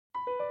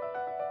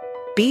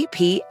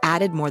BP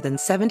added more than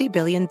 $70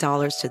 billion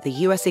to the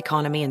U.S.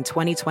 economy in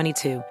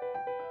 2022.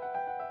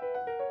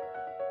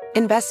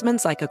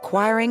 Investments like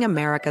acquiring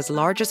America's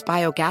largest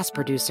biogas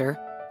producer,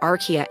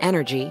 Archaea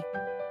Energy,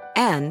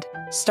 and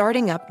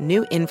starting up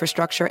new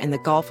infrastructure in the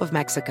Gulf of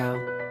Mexico.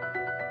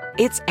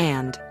 It's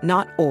and,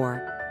 not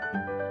or.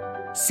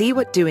 See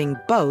what doing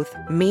both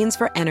means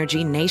for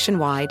energy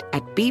nationwide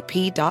at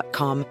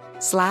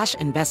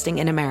bp.com/investing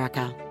in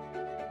America.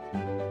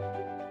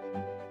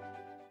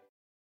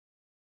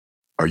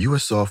 Are you a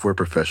software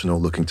professional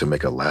looking to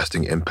make a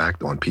lasting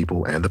impact on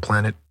people and the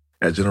planet?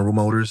 At General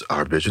Motors,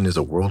 our vision is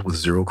a world with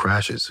zero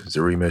crashes,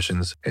 zero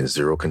emissions, and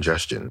zero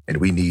congestion. And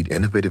we need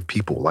innovative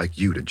people like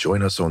you to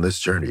join us on this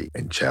journey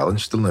and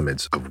challenge the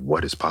limits of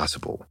what is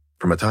possible.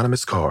 From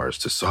autonomous cars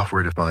to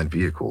software-defined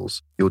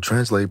vehicles, you'll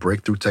translate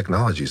breakthrough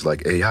technologies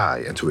like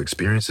AI into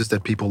experiences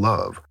that people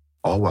love,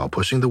 all while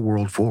pushing the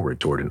world forward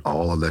toward an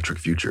all-electric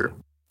future.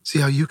 See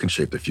how you can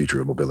shape the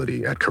future of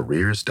mobility at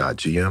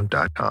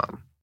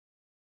careers.gm.com.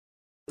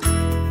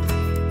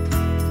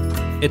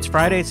 It's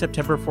Friday,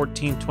 September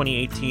 14,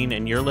 2018,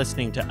 and you're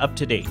listening to Up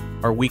to Date,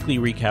 our weekly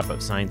recap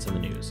of science in the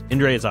news.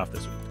 Indra is off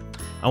this week.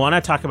 I want to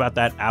talk about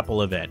that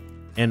Apple event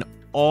and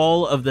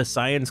all of the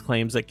science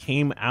claims that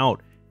came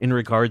out in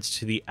regards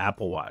to the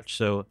Apple Watch.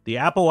 So the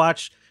Apple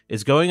Watch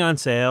is going on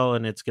sale,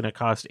 and it's going to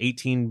cost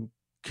 $18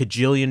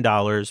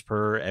 kajillion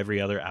per every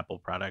other Apple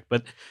product.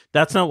 But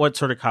that's not what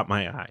sort of caught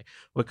my eye.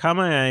 What caught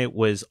my eye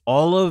was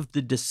all of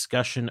the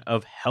discussion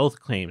of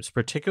health claims,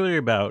 particularly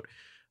about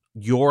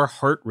your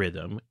heart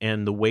rhythm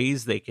and the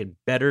ways they can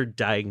better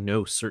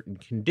diagnose certain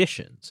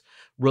conditions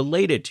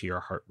related to your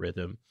heart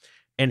rhythm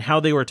and how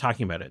they were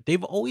talking about it.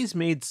 They've always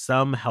made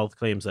some health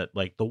claims that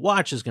like the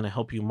watch is going to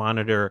help you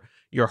monitor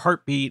your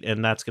heartbeat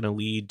and that's going to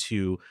lead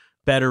to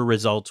better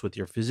results with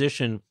your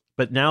physician.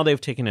 But now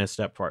they've taken it a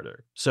step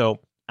farther.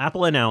 So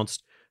Apple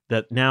announced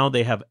that now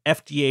they have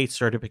FDA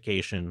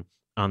certification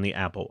on the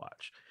Apple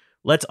Watch.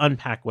 Let's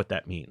unpack what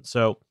that means.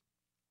 So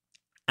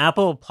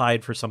Apple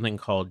applied for something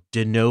called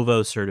de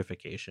novo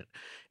certification.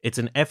 It's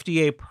an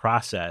FDA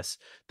process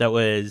that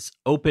was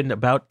opened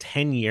about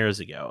 10 years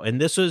ago. And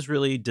this was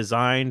really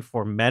designed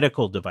for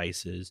medical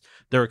devices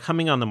that are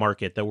coming on the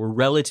market that were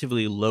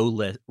relatively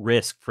low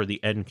risk for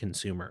the end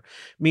consumer,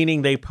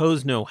 meaning they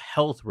pose no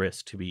health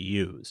risk to be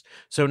used.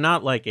 So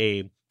not like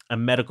a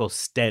medical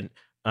stent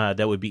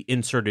that would be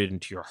inserted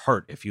into your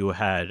heart if you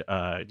had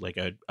like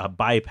a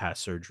bypass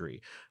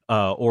surgery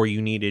or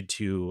you needed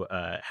to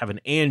have an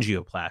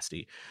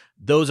angioplasty.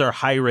 Those are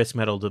high-risk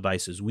medical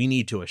devices. We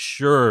need to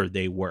assure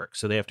they work.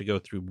 So they have to go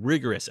through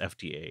rigorous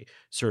FDA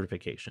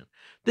certification.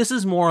 This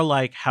is more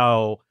like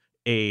how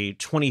a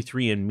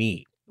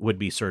 23andMe would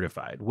be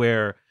certified,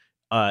 where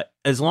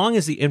as long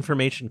as the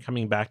information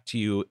coming back to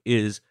you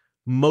is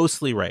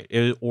mostly right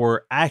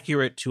or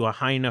accurate to a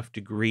high enough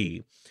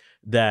degree,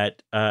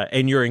 that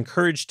and you're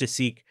encouraged to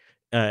seek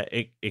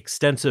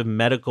extensive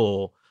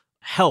medical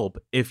help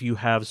if you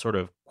have sort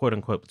of quote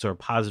unquote sort of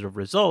positive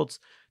results,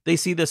 they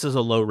see this as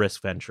a low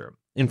risk venture.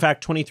 In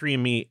fact,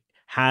 23andMe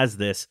has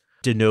this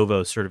de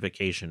novo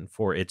certification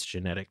for its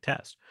genetic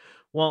test.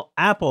 Well,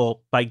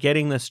 Apple, by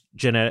getting this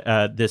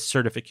this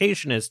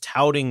certification, is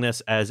touting this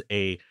as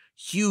a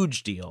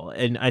huge deal.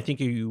 And I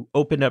think if you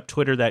opened up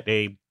Twitter that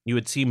day, you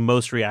would see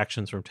most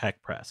reactions from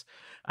tech press.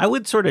 I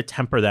would sort of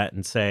temper that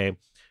and say,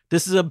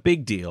 this is a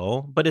big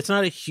deal, but it's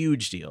not a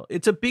huge deal.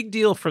 It's a big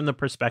deal from the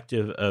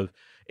perspective of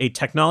a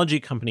technology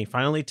company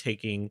finally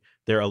taking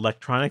their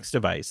electronics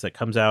device that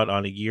comes out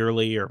on a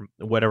yearly or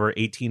whatever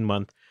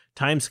 18-month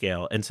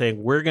timescale and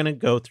saying, we're going to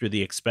go through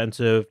the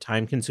expensive,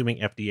 time-consuming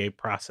FDA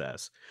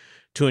process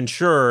to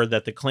ensure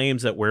that the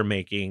claims that we're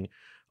making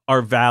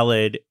are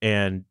valid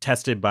and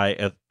tested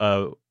by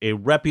a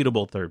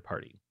reputable third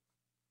party.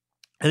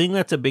 I think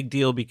that's a big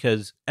deal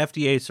because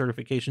FDA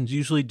certifications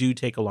usually do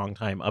take a long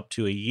time, up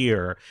to a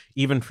year,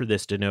 even for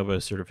this de novo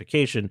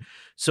certification.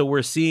 So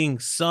we're seeing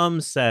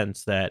some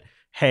sense that,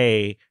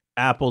 hey,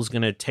 Apple's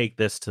going to take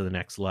this to the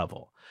next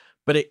level.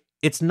 But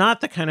it's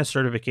not the kind of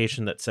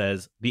certification that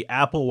says the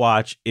Apple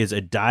Watch is a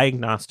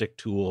diagnostic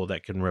tool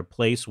that can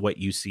replace what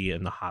you see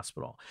in the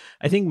hospital.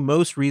 I think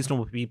most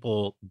reasonable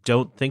people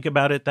don't think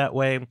about it that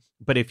way.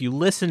 But if you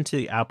listen to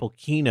the Apple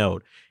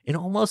keynote, it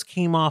almost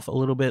came off a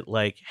little bit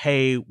like,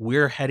 hey,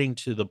 we're heading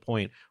to the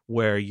point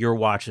where your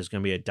watch is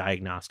going to be a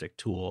diagnostic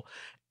tool.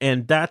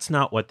 And that's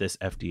not what this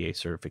FDA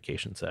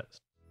certification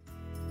says.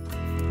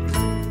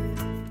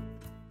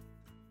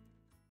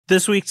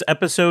 This week's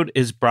episode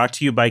is brought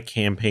to you by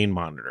Campaign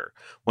Monitor.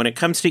 When it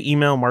comes to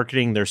email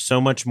marketing, there's so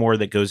much more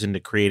that goes into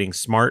creating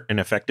smart and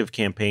effective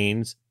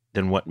campaigns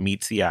than what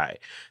meets the eye.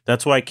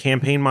 That's why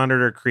Campaign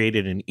Monitor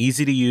created an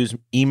easy-to-use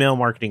email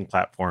marketing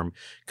platform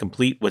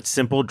complete with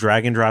simple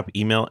drag-and-drop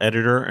email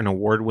editor and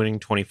award-winning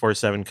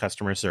 24/7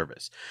 customer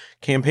service.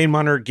 Campaign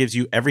Monitor gives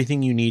you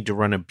everything you need to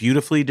run a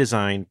beautifully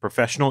designed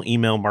professional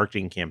email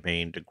marketing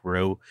campaign to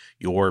grow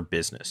your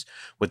business.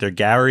 With their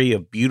gallery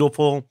of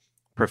beautiful,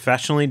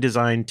 professionally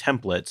designed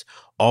templates,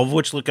 all of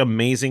which look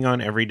amazing on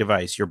every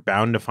device, you're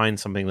bound to find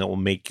something that will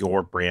make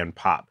your brand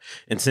pop.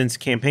 And since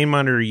Campaign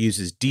Monitor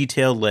uses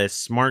detailed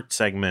lists, smart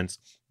segments,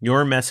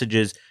 your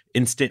messages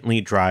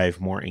instantly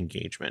drive more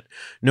engagement.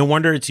 No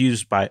wonder it's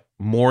used by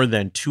more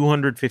than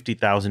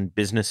 250,000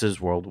 businesses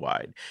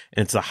worldwide,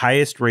 and it's the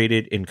highest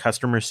rated in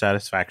customer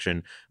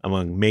satisfaction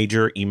among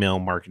major email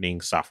marketing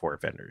software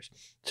vendors.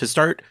 To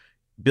start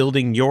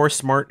building your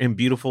smart and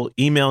beautiful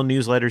email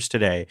newsletters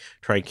today,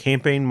 try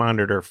Campaign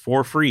Monitor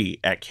for free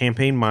at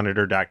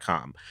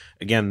campaignmonitor.com.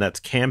 Again, that's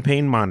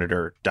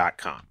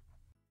campaignmonitor.com.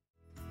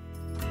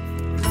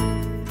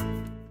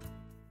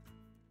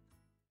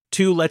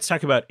 2, let's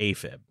talk about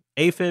AFib.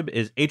 AFib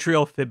is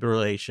atrial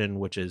fibrillation,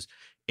 which is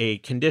a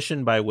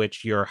condition by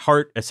which your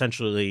heart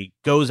essentially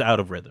goes out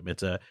of rhythm.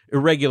 It's a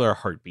irregular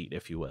heartbeat,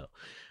 if you will.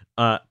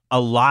 A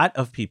lot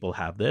of people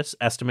have this.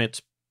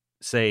 Estimates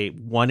say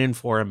 1 in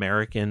 4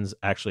 Americans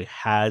actually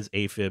has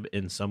AFib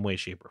in some way,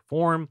 shape, or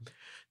form.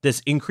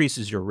 This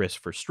increases your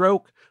risk for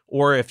stroke,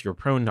 or if you're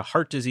prone to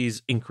heart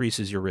disease,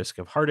 increases your risk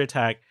of heart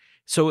attack.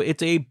 So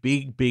it's a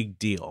big, big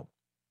deal.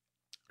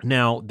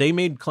 Now, they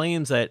made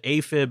claims that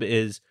AFib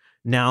is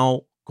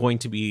now going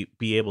to be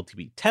able to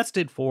be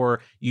tested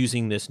for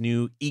using this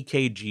new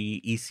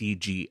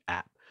ECG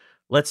app.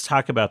 Let's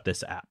talk about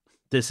this app.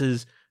 This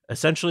is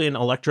essentially an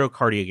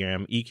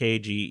electrocardiogram,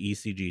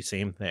 ECG,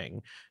 same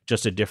thing,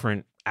 just a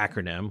different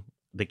acronym.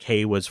 The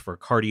K was for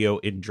cardio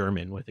in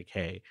German with a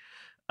K.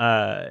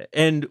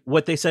 And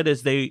what they said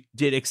is they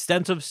did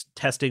extensive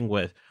testing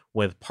with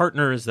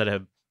partners that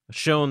have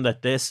shown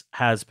that this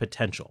has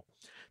potential.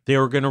 They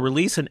were going to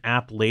release an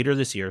app later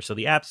this year. So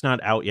the app's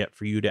not out yet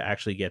for you to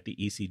actually get the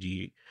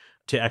ECG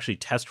to actually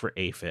test for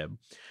AFib.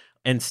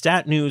 And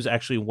Stat News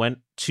actually went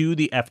to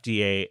the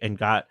FDA and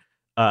got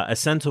a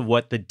sense of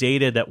what the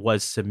data that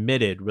was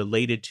submitted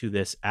related to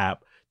this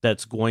app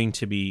that's going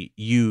to be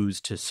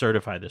used to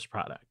certify this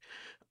product.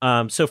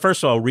 So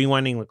first of all,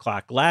 rewinding the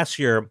clock, last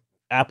year,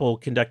 Apple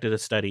conducted a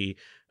study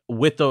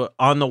with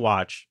on the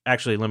watch.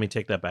 Actually, let me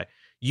take that back.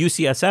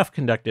 UCSF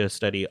conducted a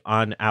study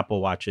on Apple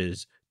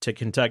Watches to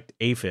conduct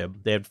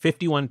AFib. They had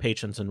 51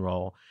 patients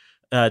enroll.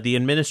 The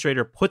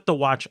administrator put the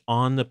watch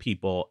on the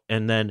people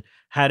and then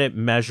had it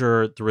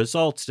measure the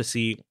results to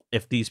see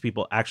if these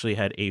people actually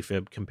had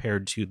AFib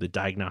compared to the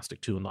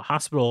diagnostic tool in the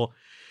hospital.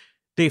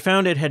 They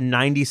found it had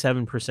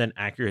 97%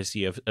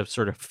 accuracy of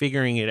sort of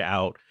figuring it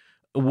out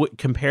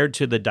compared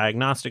to the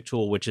diagnostic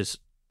tool, which is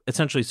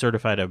essentially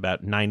certified at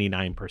about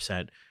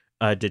 99%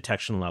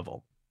 detection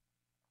level.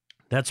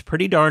 That's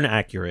pretty darn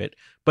accurate,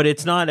 but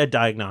it's not a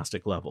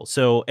diagnostic level.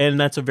 So, and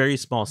that's a very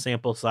small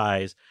sample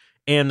size.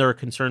 And there are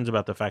concerns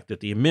about the fact that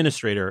the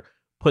administrator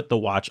put the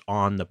watch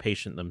on the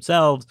patient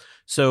themselves.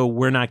 So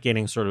we're not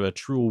getting sort of a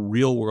true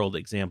real world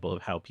example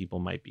of how people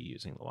might be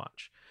using the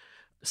watch.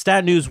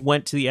 Stat News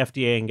went to the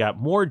FDA and got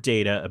more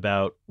data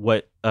about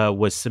what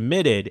was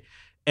submitted.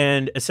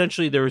 And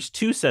essentially there was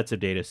 2 sets of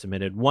data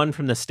submitted, one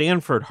from the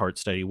Stanford Heart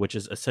Study, which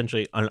is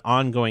essentially an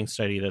ongoing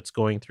study that's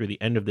going through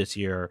the end of this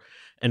year.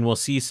 And we'll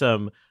see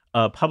some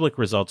public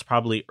results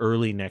probably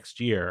early next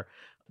year.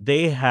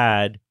 They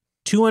had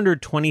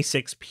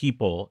 226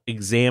 people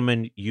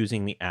examined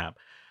using the app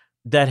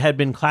that had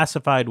been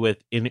classified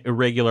with an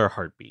irregular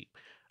heartbeat,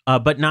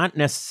 but not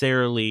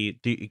necessarily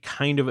the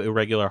kind of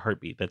irregular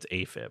heartbeat that's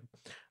AFib.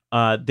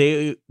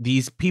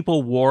 These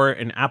people wore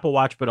an Apple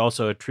Watch, but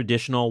also a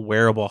traditional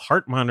wearable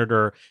heart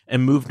monitor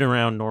and moved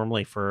around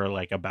normally for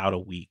like about a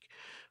week.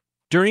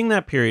 During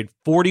that period,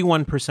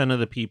 41% of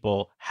the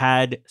people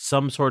had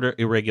some sort of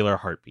irregular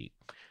heartbeat.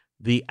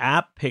 The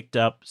app picked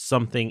up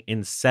something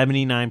in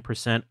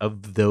 79%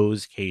 of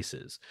those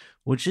cases,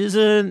 which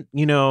isn't,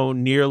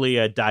 nearly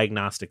a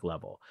diagnostic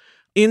level.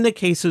 In the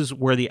cases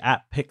where the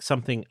app picked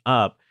something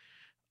up,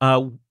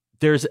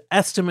 there's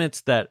estimates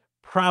that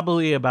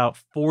probably about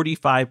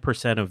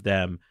 45% of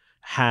them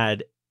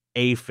had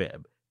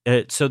AFib.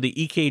 So the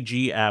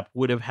EKG app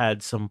would have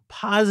had some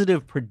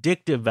positive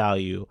predictive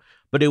value,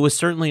 but it was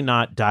certainly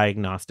not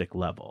diagnostic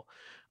level.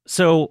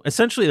 So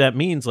essentially that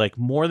means like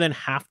more than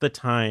half the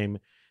time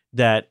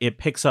that it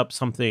picks up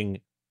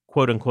something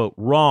quote unquote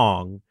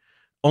wrong,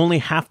 only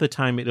half the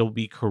time it'll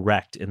be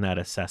correct in that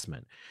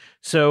assessment.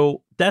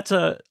 So that's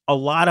a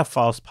lot of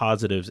false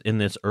positives in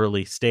this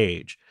early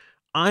stage.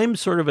 I'm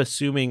sort of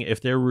assuming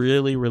if they're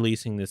really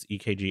releasing this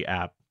EKG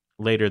app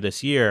later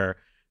this year,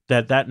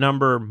 that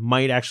number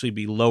might actually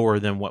be lower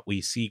than what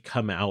we see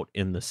come out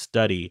in the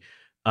study.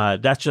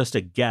 That's just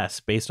a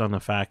guess based on the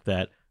fact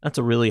that that's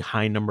a really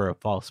high number of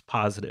false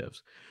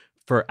positives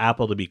for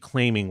Apple to be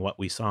claiming what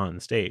we saw on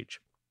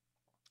stage.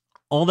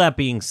 All that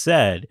being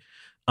said,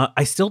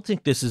 I still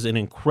think this is an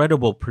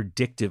incredible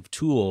predictive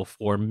tool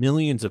for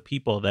millions of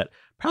people that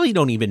probably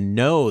don't even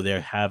know they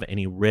have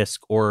any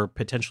risk or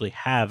potentially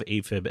have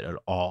AFib at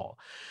all.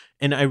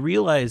 And I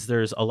realize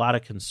there's a lot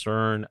of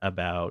concern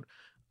about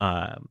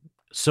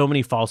so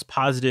many false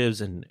positives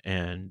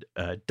and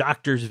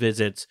doctor's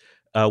visits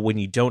when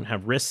you don't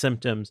have risk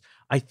symptoms.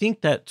 I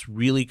think that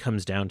really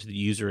comes down to the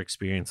user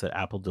experience that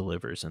Apple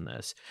delivers in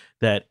this,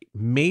 that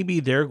maybe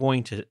they're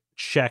going to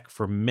check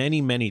for many,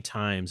 many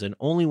times, and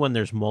only when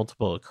there's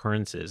multiple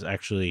occurrences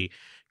actually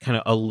kind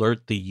of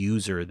alert the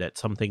user that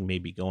something may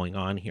be going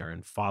on here,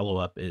 and follow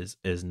up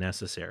is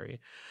necessary.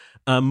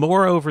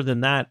 Moreover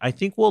than that, I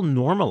think we'll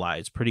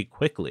normalize pretty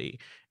quickly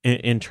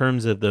in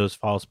terms of those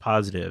false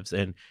positives,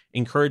 and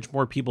encourage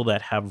more people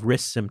that have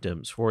risk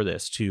symptoms for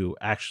this to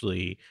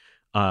actually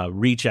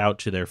reach out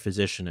to their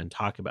physician and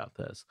talk about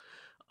this.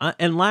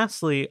 And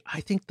lastly,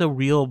 I think the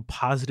real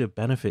positive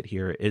benefit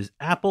here is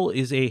Apple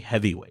is a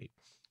heavyweight.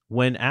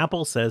 When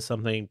Apple says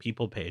something,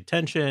 people pay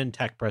attention,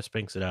 tech press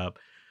picks it up,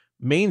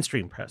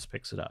 mainstream press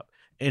picks it up.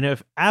 And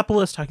if Apple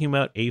is talking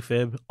about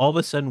AFib, all of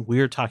a sudden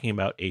we're talking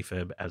about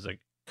AFib as a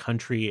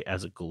country,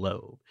 as a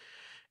globe.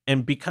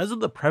 And because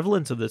of the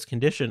prevalence of this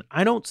condition,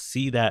 I don't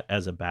see that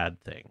as a bad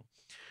thing.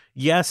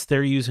 Yes,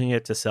 they're using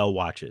it to sell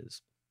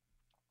watches.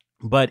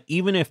 But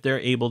even if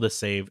they're able to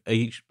save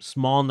a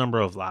small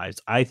number of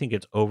lives, I think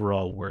it's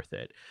overall worth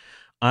it.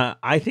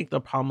 I think the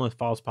problem with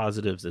false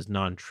positives is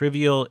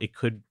non-trivial. It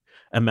could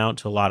amount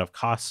to a lot of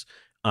costs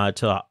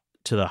to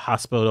the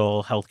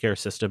hospital healthcare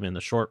system in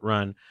the short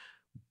run.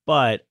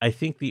 But I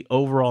think the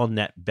overall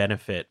net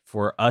benefit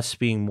for us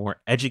being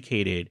more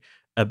educated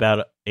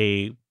about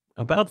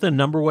the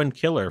number one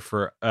killer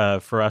for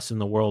us in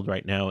the world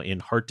right now in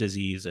heart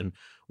disease, and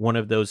one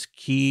of those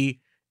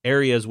key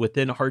areas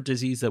within heart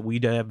disease that we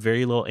have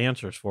very little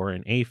answers for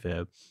in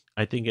AFib,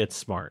 I think it's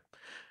smart.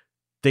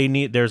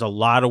 There's a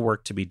lot of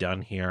work to be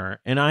done here,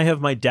 and I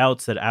have my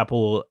doubts that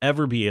Apple will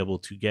ever be able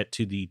to get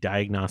to the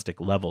diagnostic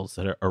levels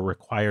that are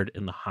required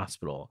in the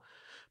hospital.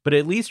 But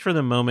at least for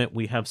the moment,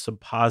 we have some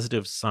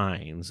positive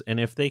signs, and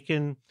if they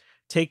can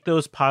take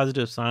those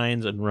positive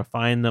signs and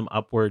refine them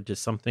upward to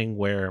something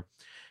where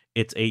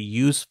it's a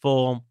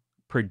useful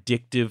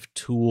predictive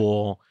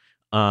tool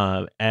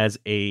as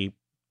a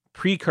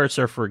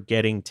precursor for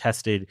getting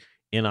tested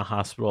in a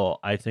hospital,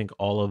 I think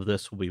all of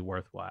this will be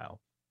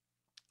worthwhile.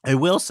 I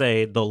will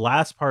say the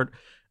last part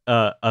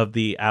of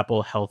the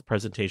Apple Health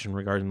presentation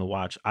regarding the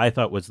watch I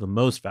thought was the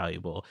most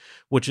valuable,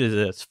 which is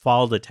its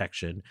fall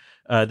detection.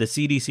 The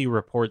CDC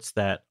reports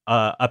that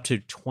up to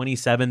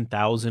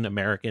 27,000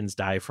 Americans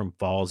die from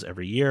falls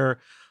every year.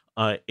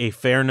 A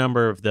fair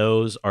number of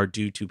those are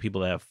due to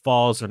people that have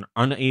falls and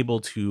are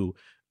unable to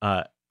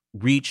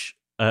reach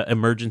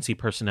emergency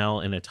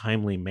personnel in a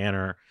timely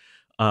manner.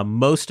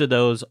 Most of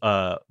those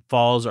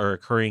falls are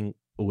occurring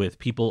with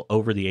people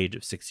over the age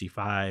of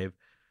 65.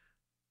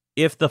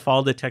 If the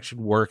fall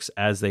detection works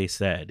as they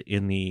said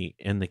in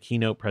the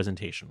keynote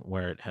presentation,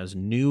 where it has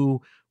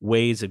new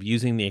ways of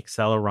using the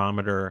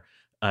accelerometer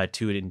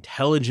to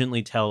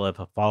intelligently tell if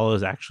a fall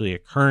is actually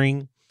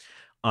occurring,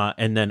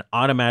 and then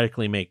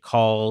automatically make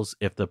calls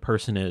if the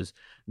person is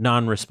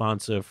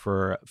non-responsive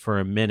for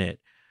a minute,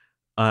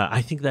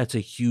 I think that's a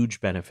huge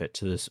benefit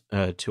to this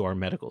to our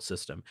medical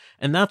system.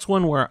 And that's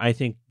one where I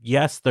think,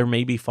 yes, there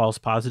may be false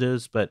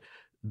positives, but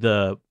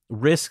the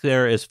risk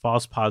there is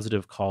false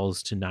positive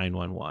calls to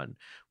 911,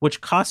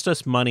 which cost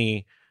us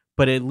money,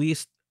 but at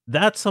least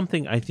that's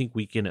something I think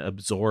we can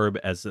absorb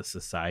as a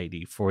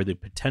society for the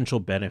potential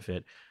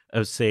benefit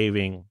of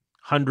saving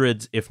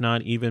hundreds, if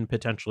not even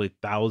potentially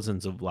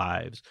thousands of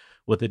lives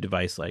with a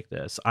device like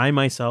this. I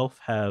myself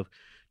have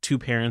two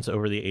parents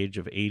over the age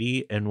of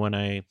 80, and when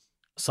I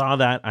saw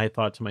that, I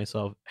thought to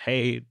myself,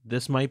 hey,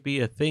 this might be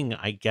a thing.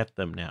 I get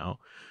them now.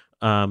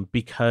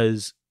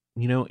 Because,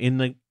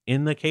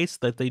 in the case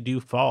that they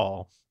do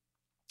fall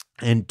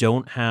and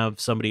don't have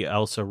somebody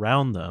else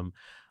around them,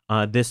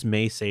 this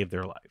may save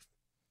their life.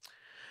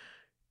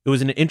 It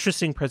was an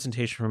interesting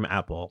presentation from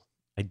Apple.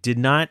 I did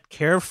not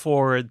care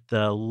for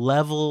the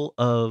level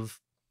of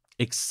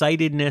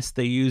excitedness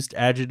they used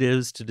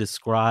adjectives to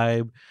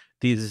describe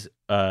these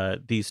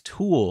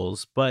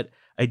tools, but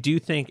I do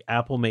think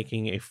Apple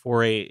making a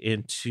foray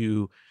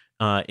into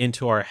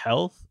our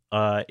health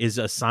is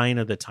a sign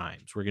of the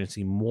times. We're going to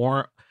see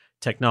more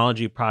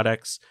technology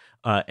products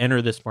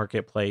enter this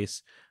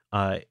marketplace.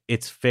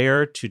 It's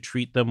fair to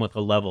treat them with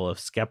a level of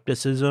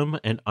skepticism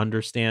and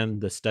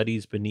understand the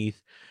studies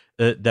beneath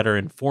that are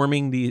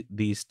informing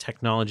these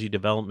technology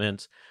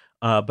developments.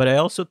 But I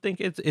also think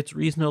it's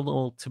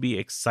reasonable to be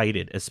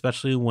excited,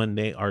 especially when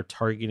they are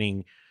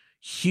targeting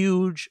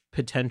huge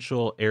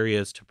potential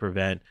areas to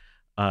prevent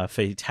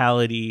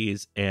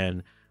fatalities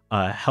and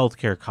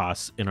healthcare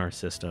costs in our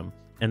system.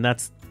 And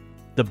that's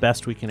the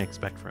best we can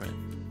expect from it.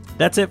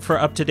 That's it for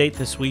Up to Date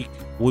this week.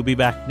 We'll be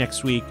back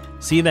next week.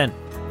 See you then.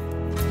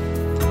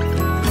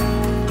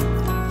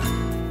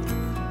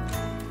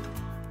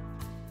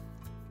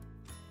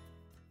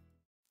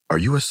 Are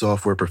you a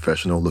software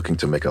professional looking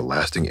to make a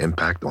lasting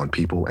impact on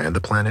people and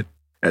the planet?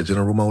 At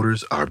General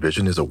Motors, our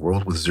vision is a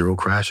world with zero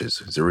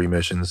crashes, zero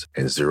emissions,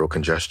 and zero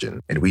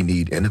congestion. And we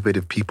need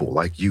innovative people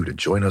like you to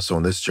join us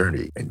on this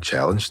journey and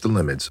challenge the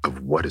limits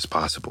of what is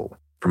possible.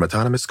 From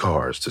autonomous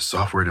cars to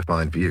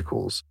software-defined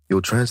vehicles,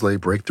 you'll translate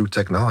breakthrough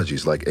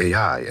technologies like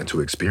AI into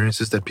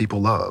experiences that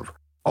people love,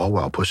 all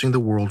while pushing the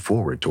world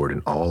forward toward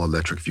an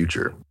all-electric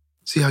future.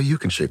 See how you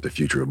can shape the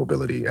future of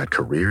mobility at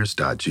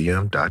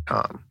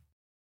careers.gm.com.